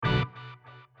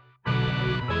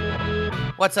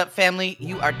What's up, family?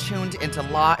 You are tuned into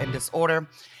Law and Disorder,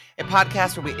 a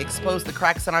podcast where we expose the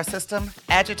cracks in our system,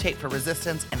 agitate for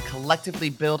resistance, and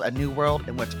collectively build a new world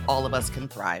in which all of us can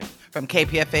thrive. From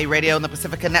KPFA Radio and the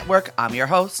Pacifica Network, I'm your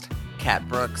host, Kat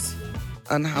Brooks.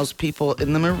 Unhoused people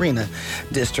in the Marina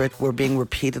District were being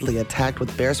repeatedly attacked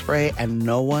with bear spray, and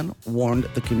no one warned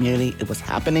the community it was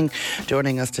happening.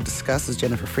 Joining us to discuss is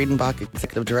Jennifer Friedenbach,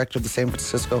 Executive Director of the San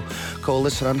Francisco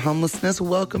Coalition on Homelessness.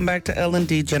 Welcome back to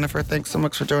L&D, Jennifer. Thanks so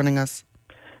much for joining us.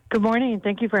 Good morning.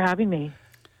 Thank you for having me.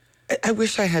 I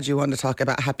wish I had you on to talk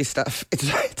about happy stuff.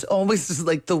 It's always just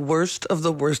like the worst of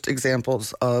the worst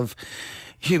examples of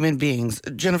human beings.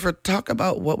 Jennifer, talk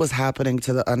about what was happening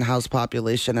to the unhoused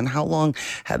population and how long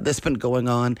had this been going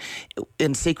on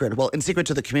in secret? Well, in secret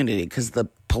to the community because the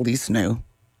police knew.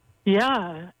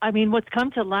 Yeah. I mean, what's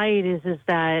come to light is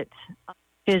that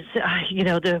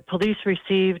the police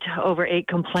received over 8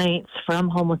 complaints from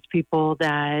homeless people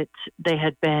that they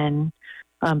had been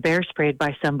bear sprayed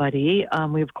by somebody.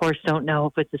 We, of course, don't know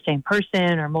if it's the same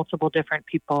person or multiple different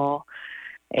people.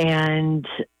 And,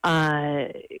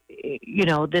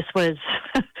 this was,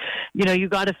 you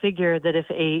got to figure that if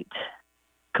 8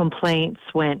 complaints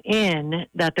went in,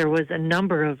 that there was a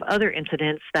number of other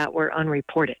incidents that were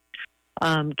unreported,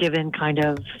 given kind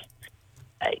of,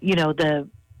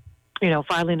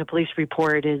 filing a police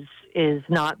report is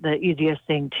not the easiest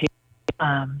thing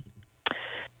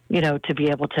to be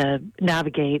able to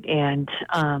navigate. And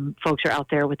folks are out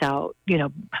there without,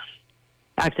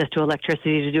 access to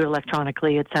electricity to do it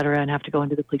electronically, et cetera, and have to go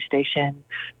into the police station.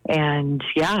 And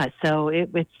so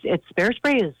it's bear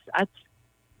spray that's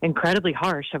incredibly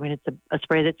harsh. I mean, it's a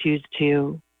spray that's used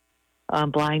to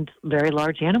blind very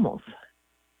large animals.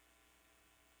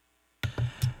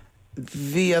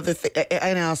 The other thing,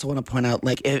 and I also want to point out,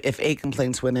 like, if 8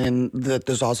 complaints went in, that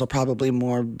there's also probably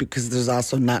more because there's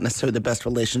also not necessarily the best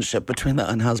relationship between the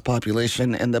unhoused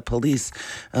population and the police,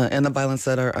 and the violence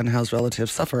that our unhoused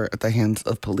relatives suffer at the hands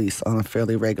of police on a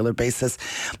fairly regular basis.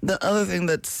 The other thing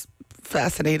that's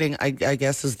fascinating, I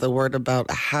guess, is the word about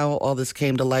how all this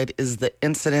came to light is the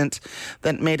incident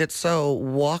that made it so.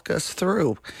 Walk us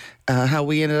through how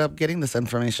we ended up getting this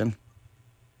information.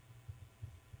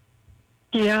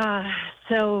 Yeah,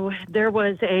 so there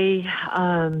was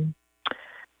an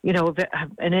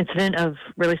incident of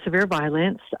really severe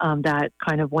violence that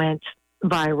kind of went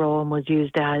viral and was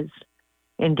used as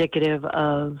indicative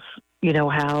of,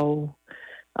 how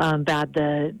bad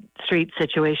the street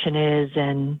situation is,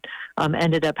 and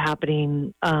ended up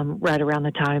happening right around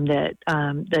the time that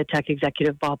the tech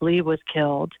executive Bob Lee was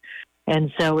killed.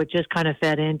 And so it just kind of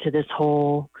fed into this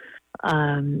whole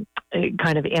kind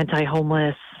of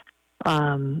anti-homeless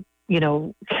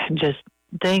just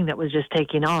thing that was just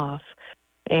taking off.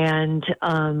 And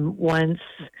once,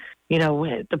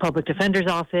 the public defender's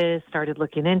office started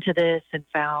looking into this and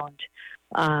found,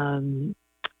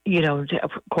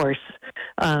 of course,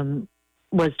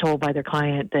 was told by their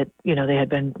client that, they had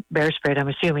been bear sprayed, I'm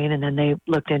assuming. And then they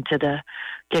looked into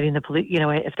getting the police,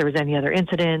 if there was any other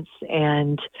incidents,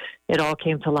 and it all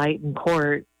came to light in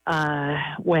court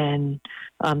when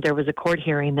there was a court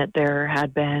hearing that there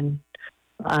had been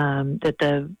that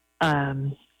the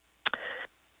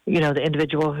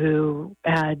individual who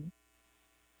had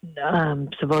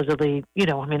supposedly,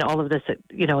 all of this,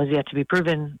 is yet to be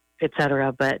proven, et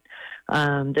cetera, but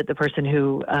that the person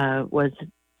who was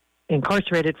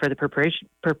incarcerated for the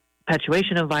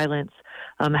perpetuation of violence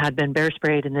had been bear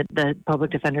sprayed, and that the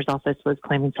public defender's office was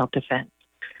claiming self-defense.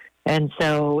 And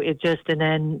so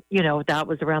then, that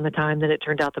was around the time that it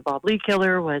turned out the Bob Lee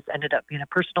killer ended up being a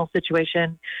personal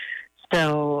situation.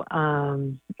 So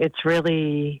it's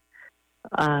really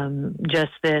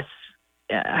just this,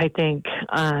 I think,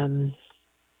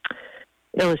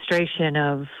 illustration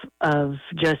of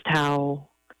just how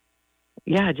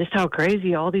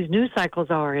crazy all these news cycles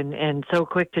are, and so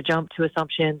quick to jump to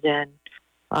assumptions, and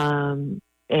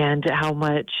how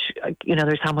much,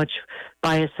 there's how much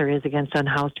bias there is against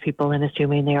unhoused people and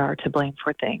assuming they are to blame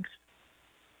for things.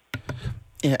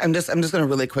 Yeah, I'm just going to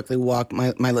really quickly walk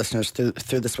my listeners through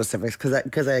the specifics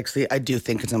because I do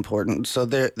think it's important. So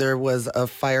there was a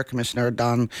fire commissioner,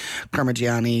 Don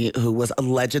Carmigiani, who was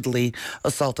allegedly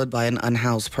assaulted by an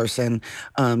unhoused person.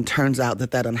 Turns out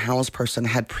that unhoused person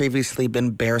had previously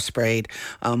been bear sprayed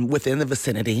within the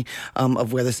vicinity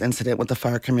of where this incident with the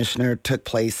fire commissioner took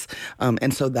place.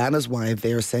 And so that is why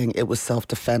they're saying it was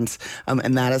self-defense.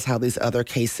 And that is how these other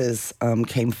cases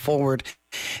came forward.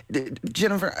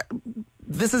 Jennifer,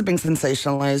 This is being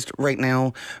sensationalized right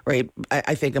now, right?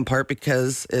 I think in part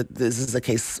because this is a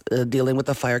case dealing with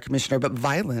the fire commissioner, but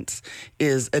violence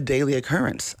is a daily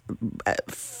occurrence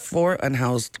for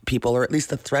unhoused people, or at least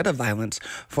the threat of violence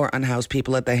for unhoused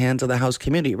people at the hands of the housed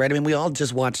community, right? I mean, we all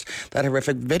just watched that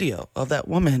horrific video of that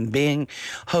woman being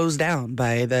hosed down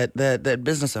by that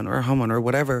business owner or homeowner or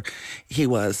whatever he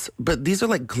was. But these are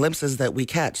like glimpses that we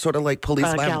catch, sort of like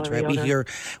police violence, right? Owner.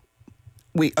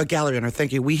 A gallery owner,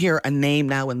 thank you. We hear a name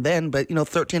now and then, but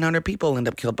 1,300 people end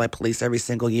up killed by police every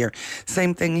single year.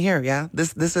 Same thing here, yeah?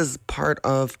 This is part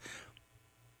of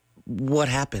what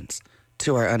happens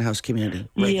to our unhoused community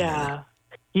regularly.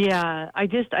 Yeah. I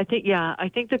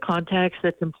think the context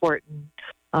that's important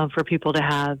for people to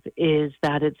have is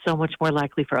that it's so much more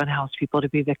likely for unhoused people to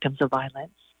be victims of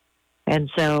violence. And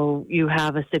so you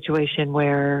have a situation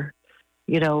where,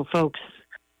 folks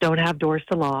don't have doors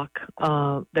to lock.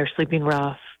 They're sleeping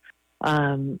rough.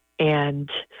 And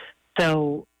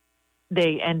so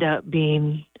they end up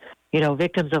being,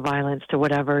 victims of violence to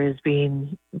whatever is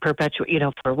being perpetuated.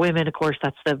 For women, of course,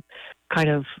 that's the kind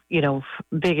of,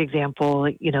 big example,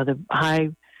 the high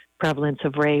prevalence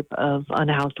of rape of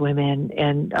unhoused women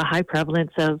and a high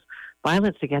prevalence of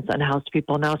violence against unhoused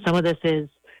people. Now, some of this is,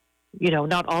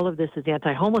 not all of this is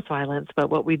anti-homeless violence,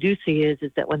 but what we do see is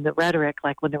that when the rhetoric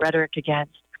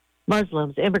against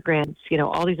Muslims, immigrants,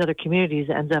 all these other communities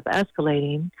ends up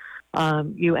escalating,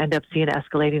 you end up seeing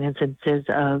escalating instances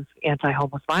of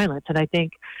anti-homeless violence. And I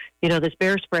think, this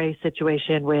bear spray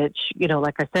situation, which,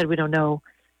 like I said, we don't know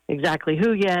exactly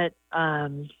who yet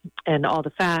and all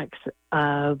the facts,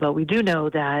 but we do know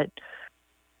that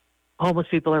homeless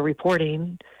people are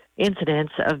reporting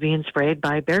incidents of being sprayed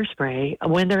by bear spray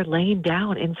when they're laying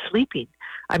down and sleeping.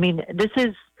 I mean, this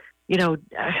is,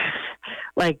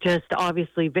 just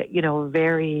obviously,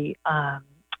 very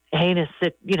heinous,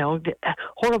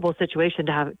 horrible situation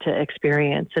to have to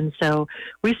experience. And so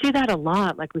we see that a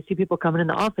lot. Like we see people coming in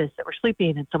the office that were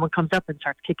sleeping and someone comes up and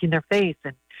starts kicking their face.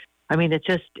 And I mean, it's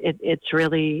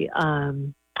really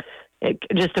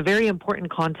just a very important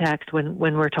context when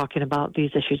we're talking about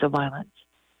these issues of violence.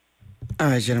 All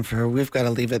right, Jennifer, we've got to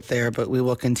leave it there, but we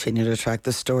will continue to track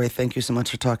the story. Thank you so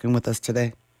much for talking with us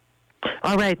today.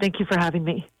 All right. Thank you for having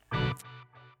me.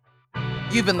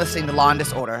 You've been listening to Law and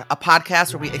Disorder, a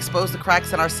podcast where we expose the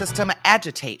cracks in our system,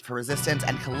 agitate for resistance,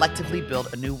 and collectively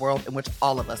build a new world in which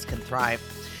all of us can thrive.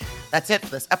 That's it for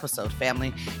this episode,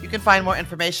 family. You can find more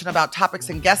information about topics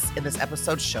and guests in this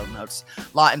episode's show notes.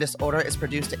 Law and Disorder is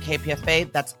produced at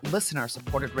KPFA. That's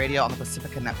listener-supported radio on the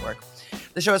Pacifica Network.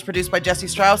 The show is produced by Jesse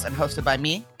Strauss and hosted by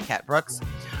me, Kat Brooks.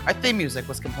 Our theme music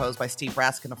was composed by Steve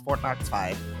Raskin of Fort Knox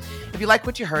 5. If you like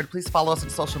what you heard, please follow us on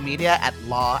social media at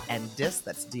Law and Dis,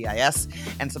 that's D-I-S,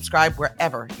 and subscribe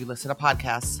wherever you listen to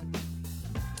podcasts.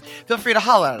 Feel free to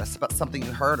holler at us about something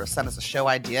you heard or send us a show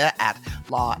idea at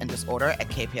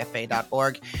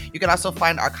lawanddisorder@kpfa.org. You can also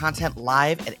find our content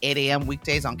live at 8 a.m.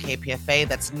 weekdays on KPFA.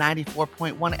 That's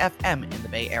 94.1 FM in the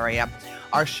Bay Area.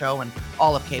 Our show and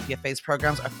all of KPFA's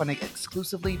programs are funded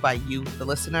exclusively by you, the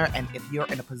listener. And if you're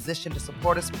in a position to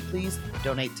support us, please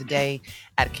donate today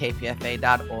at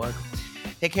kpfa.org.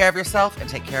 Take care of yourself and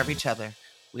take care of each other.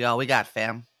 We all we got,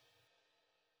 fam.